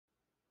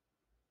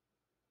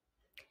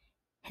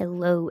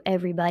Hello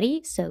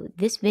everybody. So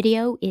this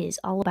video is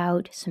all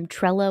about some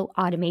Trello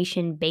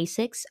automation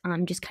basics.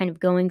 I'm just kind of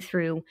going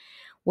through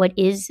what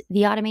is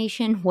the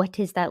automation, what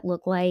does that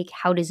look like,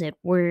 how does it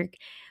work,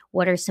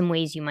 what are some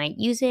ways you might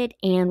use it,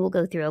 and we'll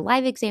go through a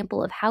live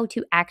example of how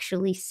to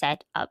actually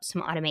set up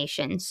some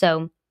automation.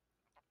 So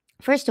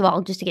first of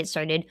all, just to get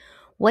started,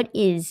 what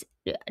is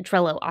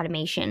Trello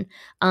automation?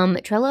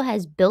 Trello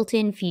has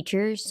built-in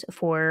features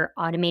for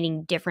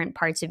automating different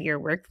parts of your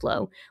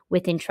workflow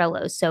within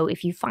Trello. So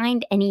if you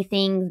find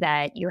anything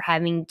that you're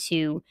having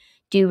to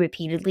do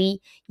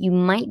repeatedly, you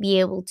might be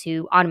able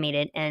to automate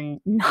it and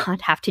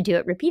not have to do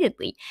it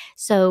repeatedly.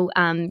 So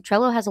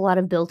Trello has a lot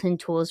of built-in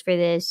tools for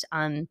this.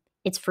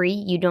 It's free.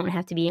 You don't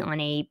have to be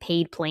on a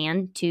paid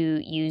plan to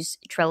use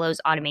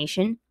Trello's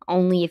automation,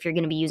 only if you're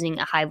going to be using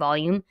a high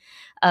volume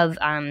of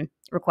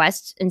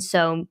requests. And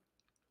so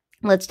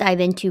let's dive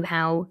into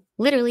how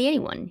literally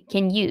anyone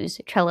can use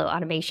Trello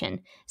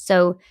automation.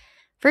 So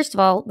first of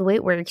all, the way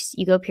it works,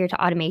 you go up here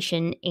to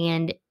automation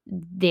and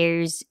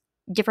there's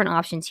different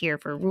options here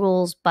for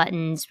rules,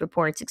 buttons,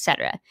 reports,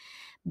 etc.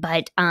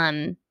 But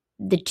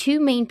the two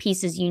main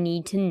pieces you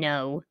need to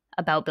know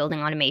about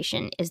building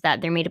automation is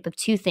that they're made up of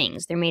two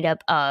things. They're made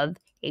up of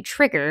a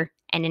trigger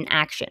and an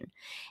action.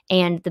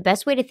 And the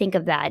best way to think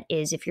of that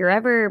is if you're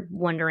ever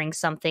wondering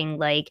something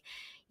like,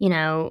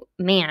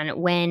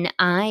 man, when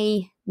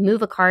I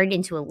move a card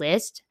into a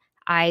list,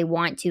 I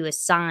want to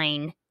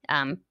assign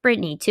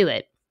Brittany to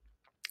it.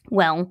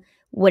 Well,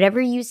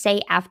 whatever you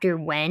say after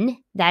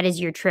when, that is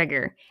your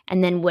trigger.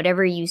 And then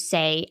whatever you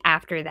say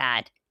after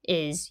that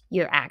is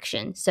your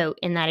action. So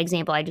in that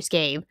example I just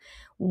gave,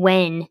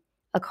 when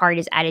a card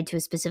is added to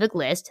a specific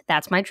list,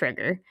 that's my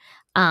trigger.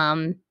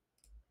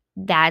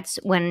 That's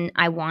when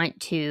I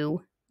want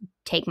to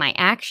take my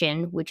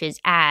action, which is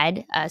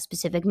add a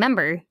specific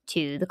member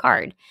to the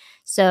card.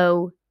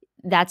 So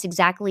that's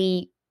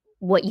exactly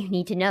what you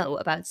need to know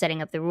about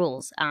setting up the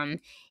rules.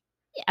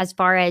 As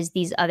far as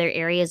these other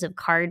areas of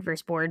card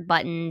versus board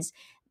buttons,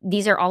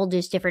 these are all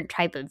just different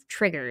type of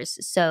triggers.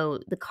 So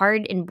the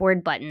card and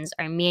board buttons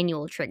are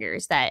manual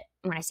triggers. That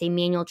when I say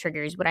manual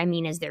triggers, what I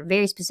mean is they're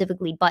very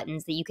specifically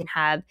buttons that you can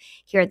have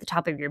here at the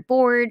top of your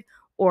board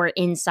or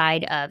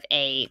inside of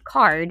a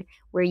card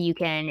where you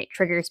can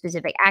trigger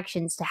specific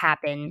actions to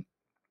happen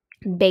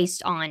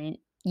based on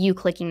you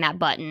clicking that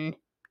button.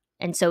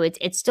 And so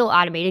it's still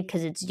automated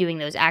because it's doing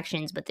those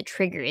actions, but the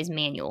trigger is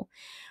manual.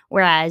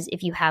 Whereas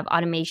if you have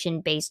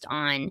automation based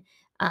on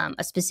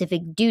a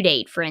specific due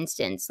date, for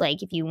instance,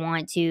 like if you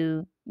want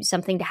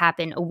something to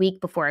happen a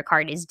week before a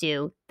card is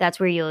due, that's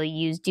where you'll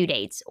use due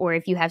dates. Or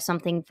if you have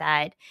something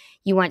that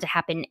you want to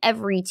happen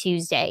every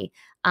Tuesday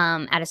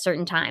at a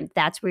certain time,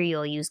 that's where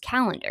you'll use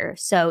calendar.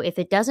 So if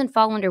it doesn't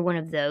fall under one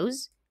of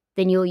those,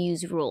 then you'll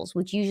use rules,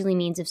 which usually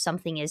means if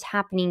something is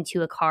happening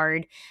to a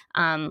card,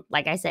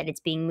 like I said,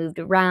 it's being moved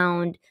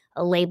around,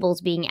 a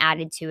label's being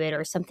added to it,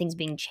 or something's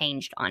being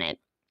changed on it.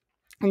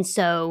 And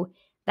so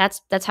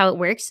that's how it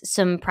works.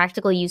 Some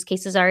practical use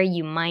cases are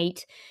you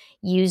might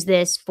use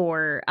this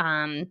for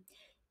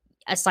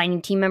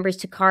assigning team members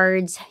to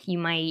cards. You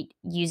might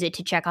use it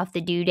to check off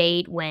the due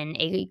date when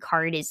a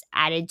card is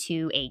added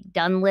to a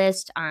done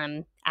list.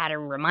 Add a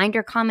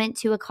reminder comment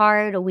to a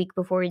card a week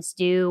before it's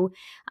due,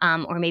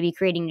 or maybe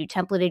creating new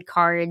templated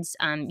cards.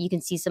 You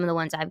can see some of the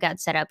ones I've got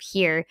set up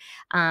here.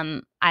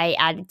 I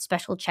added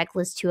special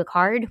checklists to a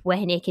card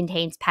when it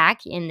contains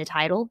pack in the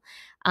title.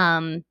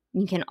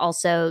 You can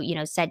also,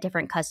 set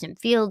different custom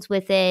fields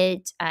with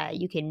it.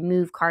 You can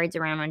move cards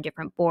around on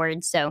different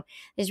boards. So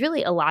there's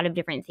really a lot of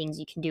different things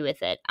you can do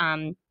with it.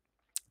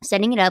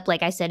 Setting it up,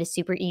 like I said, is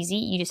super easy.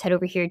 You just head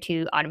over here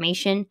to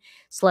automation,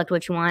 select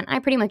what you want. I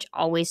pretty much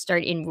always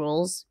start in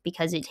rules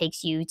because it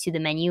takes you to the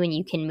menu and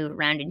you can move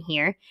around in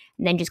here.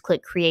 And then just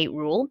click create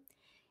rule.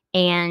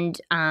 And,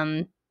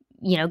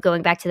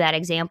 going back to that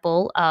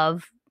example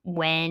of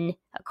when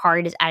a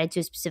card is added to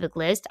a specific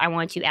list, I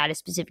want to add a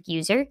specific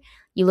user.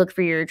 You look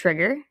for your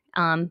trigger,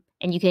 and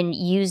you can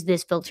use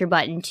this filter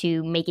button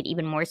to make it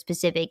even more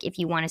specific if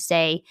you want to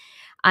say,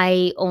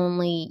 I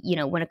only,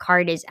 when a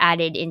card is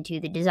added into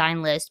the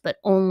design list, but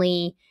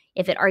only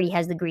if it already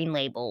has the green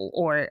label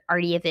or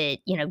already if it,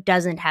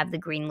 doesn't have the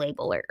green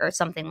label or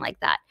something like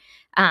that.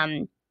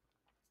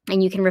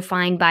 And you can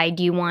refine by,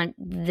 do you want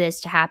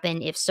this to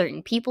happen if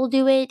certain people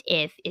do it,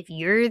 if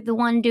you're the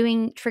one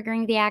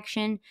triggering the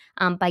action?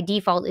 By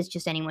default, it's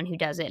just anyone who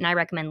does it, and I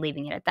recommend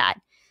leaving it at that.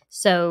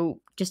 So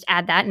just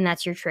add that, and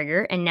that's your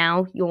trigger. And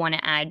now you'll want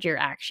to add your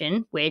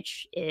action,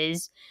 which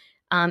is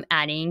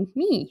adding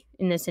me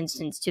in this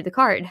instance to the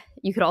card.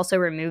 You could also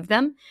remove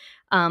them.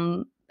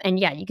 And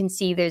yeah, you can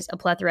see there's a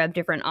plethora of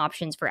different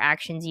options for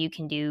actions you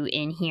can do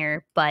in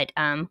here, but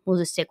we'll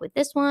just stick with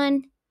this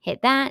one,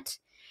 hit that.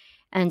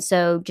 And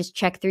so just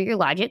check through your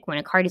logic. When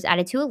a card is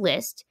added to a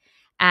list,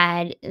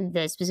 add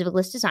the specific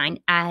list design,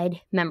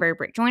 add member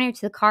Britt Joyner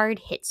to the card,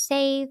 hit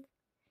save.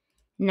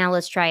 Now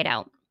let's try it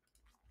out.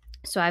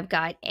 So I've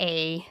got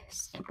a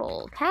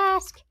simple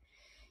task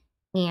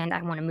and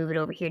I want to move it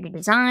over here to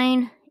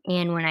design.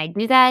 And when I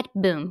do that,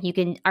 boom, you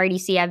can already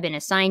see I've been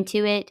assigned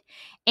to it.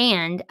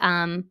 And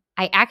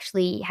I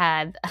actually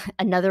have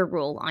another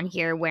rule on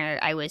here where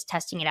I was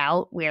testing it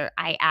out where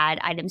I add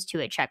items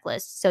to a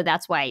checklist. So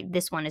that's why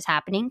this one is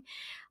happening,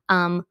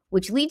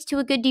 which leads to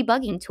a good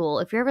debugging tool.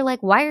 If you're ever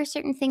like, why are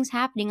certain things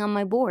happening on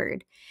my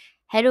board?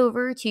 Head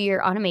over to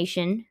your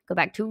automation, go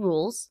back to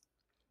rules,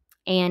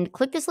 and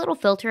click this little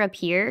filter up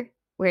here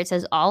where it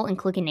says all and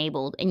click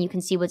enabled, and you can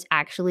see what's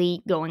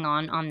actually going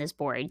on this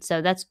board.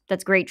 So that's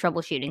great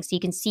troubleshooting. So you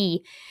can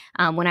see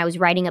when I was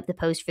writing up the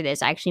post for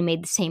this, I actually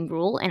made the same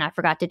rule and I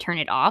forgot to turn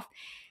it off.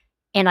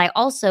 And I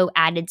also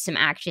added some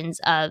actions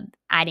of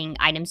adding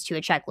items to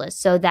a checklist.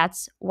 So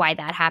that's why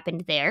that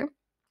happened there.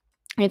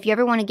 And if you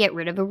ever want to get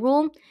rid of a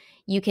rule,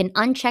 you can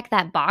uncheck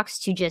that box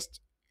to just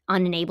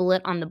unenable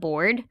it on the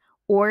board,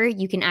 or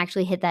you can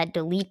actually hit that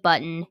delete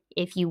button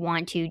if you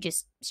want to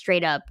just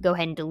straight up go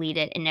ahead and delete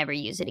it and never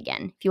use it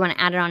again. If you want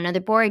to add it on another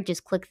board,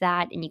 just click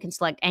that and you can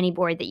select any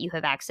board that you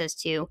have access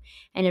to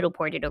and it'll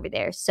port it over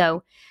there.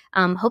 So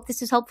hope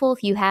this is helpful.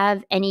 If you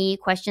have any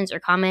questions or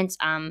comments,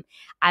 I'm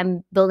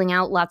building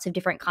out lots of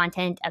different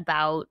content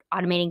about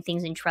automating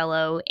things in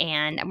Trello,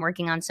 and I'm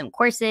working on some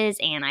courses,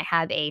 and I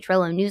have a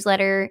Trello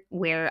newsletter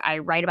where I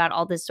write about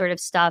all this sort of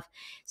stuff.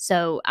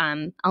 So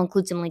I'll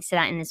include some links to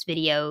that in this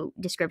video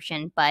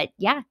description. But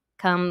yeah,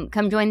 come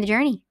join the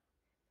journey.